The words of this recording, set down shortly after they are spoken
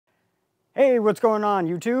Hey, what's going on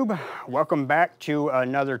YouTube? Welcome back to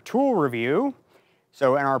another tool review.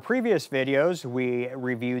 So in our previous videos, we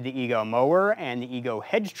reviewed the Ego mower and the Ego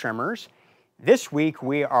hedge trimmers. This week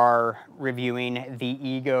we are reviewing the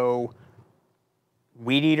Ego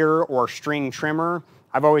weed eater or string trimmer.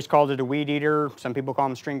 I've always called it a weed eater. Some people call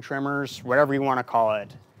them string trimmers, whatever you want to call it.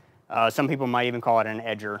 Some people might even call it an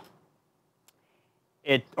edger.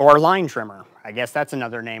 Or line trimmer. I guess that's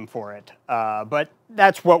another name for it. But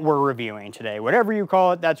that's what we're reviewing today. Whatever you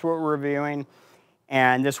call it, that's what we're reviewing.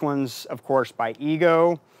 And this one's, of course, by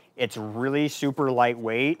Ego. It's really super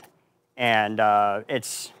lightweight. And the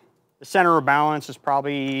center of balance is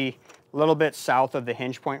probably a little bit south of the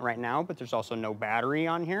hinge point right now, but there's also no battery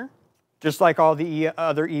on here. Just like all the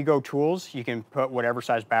other Ego tools, you can put whatever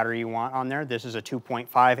size battery you want on there. This is a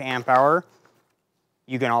 2.5 amp hour.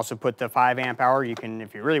 You can also put the 5 amp hour. You can,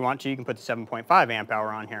 if you really want to, you can put the 7.5 amp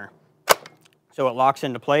hour on here. So it locks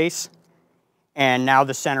into place. And now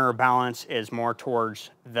the center of balance is more towards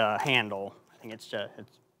the handle. I think it's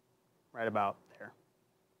right about there.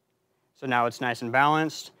 So now it's nice and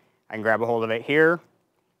balanced. I can grab a hold of it here.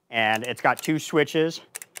 And it's got two switches.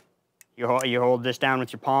 You hold this down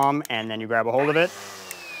with your palm, and then you grab a hold of it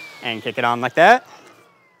and kick it on like that.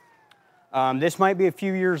 This might be a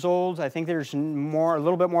few years old. I think there's a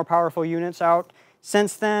little bit more powerful units out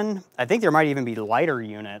since then. I think there might even be lighter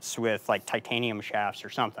units with like titanium shafts or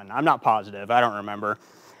something. I'm not positive, I don't remember.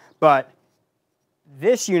 But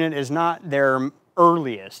this unit is not their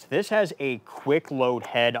earliest. This has a quick load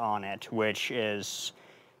head on it, which is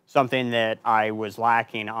something that I was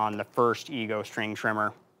lacking on the first Ego string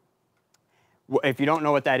trimmer. If you don't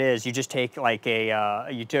know what that is, you just take like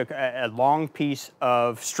you took a long piece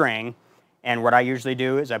of string. And what I usually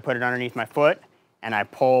do is I put it underneath my foot and I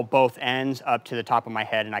pull both ends up to the top of my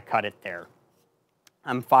head and I cut it there.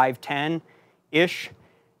 I'm 5'10"-ish,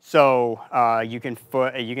 so you can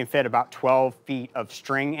fit about 12 feet of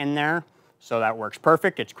string in there. So that works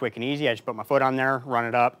perfect. It's quick and easy. I just put my foot on there, run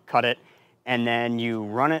it up, cut it, and then you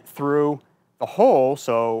run it through the hole.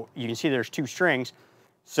 So you can see there's two strings.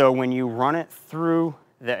 So when you run it through,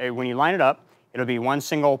 when you line it up, it'll be one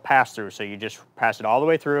single pass through. So you just pass it all the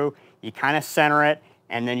way through. You kind of center it,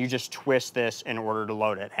 and then you just twist this in order to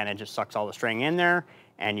load it, and it just sucks all the string in there,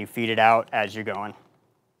 and you feed it out as you're going.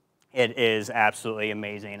 It is absolutely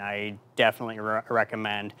amazing. I definitely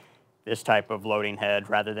recommend this type of loading head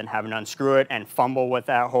rather than having to unscrew it and fumble with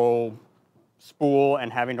that whole spool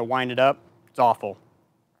and having to wind it up. It's awful.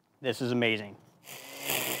 This is amazing.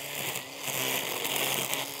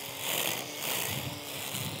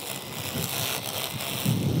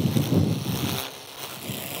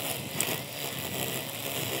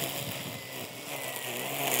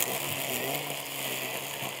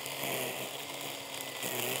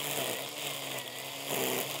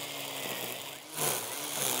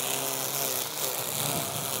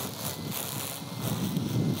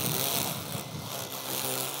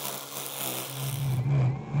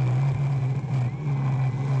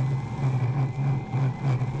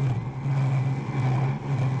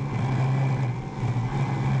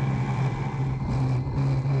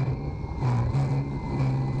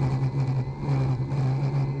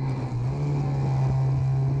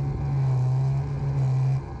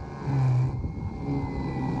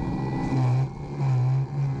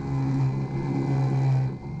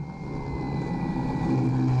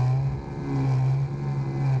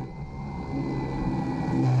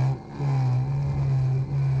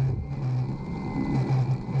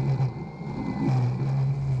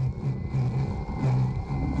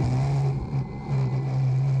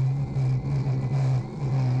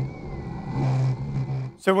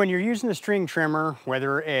 So when you're using the string trimmer,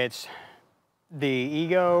 whether it's the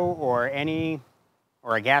Ego or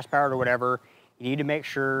a gas powered or whatever, you need to make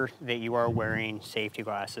sure that you are wearing safety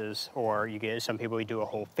glasses, or some people do a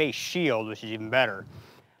whole face shield, which is even better.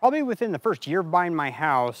 Probably within the first year of buying my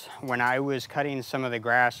house, when I was cutting some of the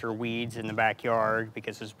grass or weeds in the backyard,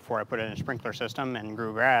 because this is before I put in a sprinkler system and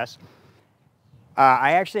grew grass,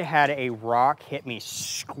 I actually had a rock hit me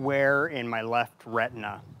square in my left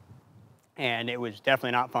retina. And it was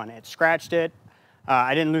definitely not fun. It scratched it.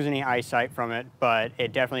 I didn't lose any eyesight from it, but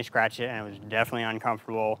it definitely scratched it, and it was definitely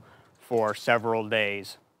uncomfortable for several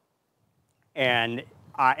days. And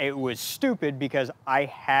it was stupid because I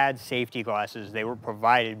had safety glasses. They were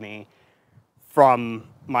provided me from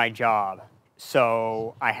my job.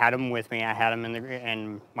 So I had them with me. I had them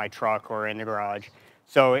in my truck or in the garage.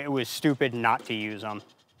 So it was stupid not to use them.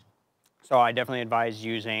 So I definitely advise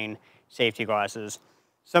using safety glasses.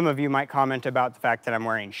 Some of you might comment about the fact that I'm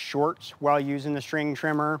wearing shorts while using the string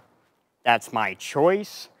trimmer. That's my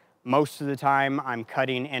choice. Most of the time, I'm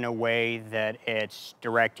cutting in a way that it's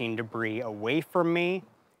directing debris away from me.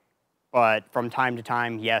 But from time to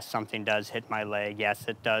time, yes, something does hit my leg. Yes,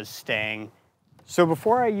 it does sting. So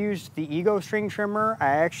before I used the Ego string trimmer, I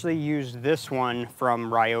actually used this one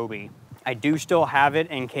from Ryobi. I do still have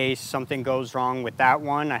it in case something goes wrong with that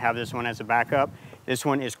one. I have this one as a backup. This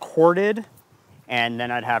one is corded, and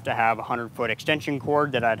then I'd have to have a 100-foot extension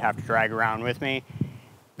cord that I'd have to drag around with me.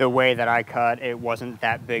 The way that I cut, it wasn't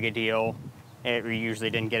that big a deal. It usually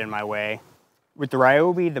didn't get in my way. With the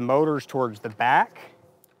Ryobi, the motor's towards the back,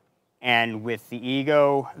 and with the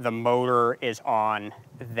Ego, the motor is on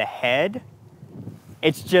the head.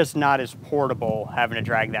 It's just not as portable having to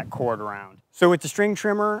drag that cord around. So with the string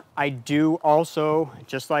trimmer, I do also,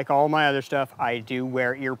 just like all my other stuff, I do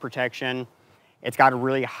wear ear protection. It's got a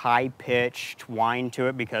really high-pitched whine to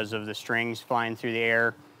it because of the strings flying through the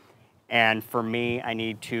air. And for me, I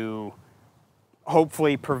need to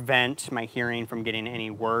hopefully prevent my hearing from getting any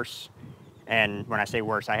worse. And when I say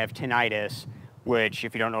worse, I have tinnitus, which,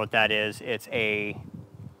 if you don't know what that is, it's a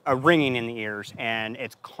ringing in the ears, and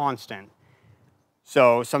it's constant.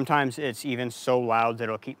 So sometimes it's even so loud that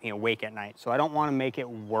it'll keep me awake at night. So I don't want to make it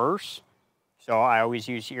worse. So I always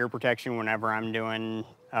use ear protection whenever I'm doing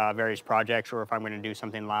various projects, or if I'm going to do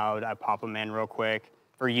something loud, I pop them in real quick.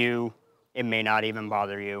 For you, it may not even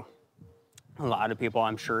bother you. A lot of people,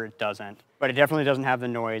 I'm sure it doesn't. But it definitely doesn't have the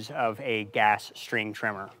noise of a gas string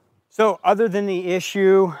trimmer. So other than the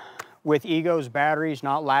issue with Ego's batteries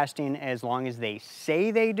not lasting as long as they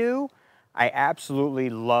say they do, I absolutely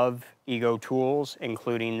love Ego tools,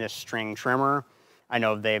 including this string trimmer. I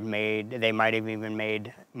know they might have even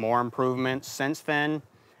made more improvements since then.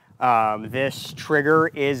 This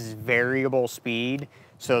trigger is variable speed,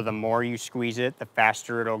 so the more you squeeze it, the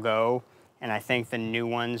faster it'll go. And I think the new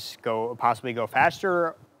ones possibly go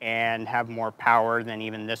faster and have more power than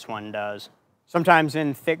even this one does. Sometimes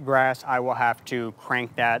in thick grass, I will have to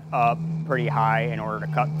crank that up pretty high in order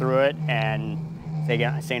to cut through it, and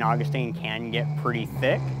St. Augustine can get pretty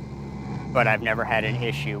thick, but I've never had an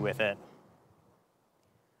issue with it.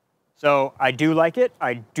 So I do like it,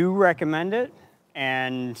 I do recommend it,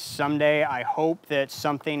 and someday I hope that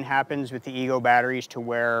something happens with the Ego batteries to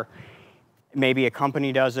where maybe a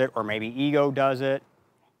company does it or maybe Ego does it,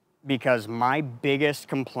 because my biggest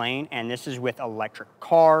complaint, and this is with electric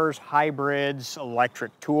cars, hybrids,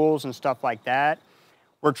 electric tools and stuff like that,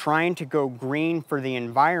 we're trying to go green for the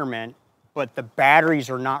environment, but the batteries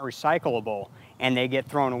are not recyclable and they get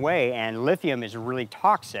thrown away, and lithium is really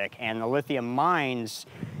toxic, and the lithium mines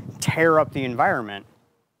tear up the environment.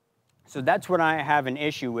 So that's what I have an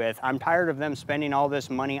issue with. I'm tired of them spending all this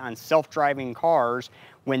money on self-driving cars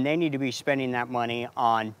when they need to be spending that money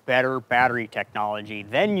on better battery technology.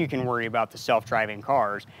 Then you can worry about the self-driving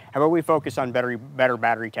cars. How about we focus on better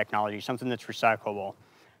battery technology, something that's recyclable?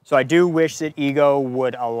 So I do wish that Ego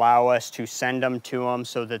would allow us to send them to them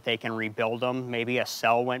so that they can rebuild them. Maybe a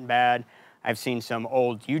cell went bad. I've seen some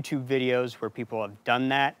old YouTube videos where people have done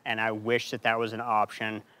that, and I wish that that was an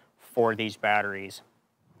option for these batteries.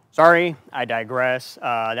 Sorry, I digress.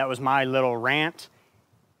 That was my little rant.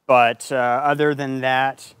 But other than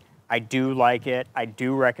that, I do like it. I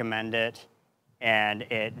do recommend it. And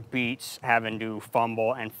it beats having to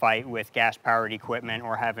fumble and fight with gas-powered equipment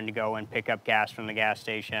or having to go and pick up gas from the gas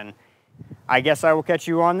station. I guess I will catch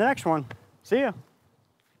you on the next one. See ya.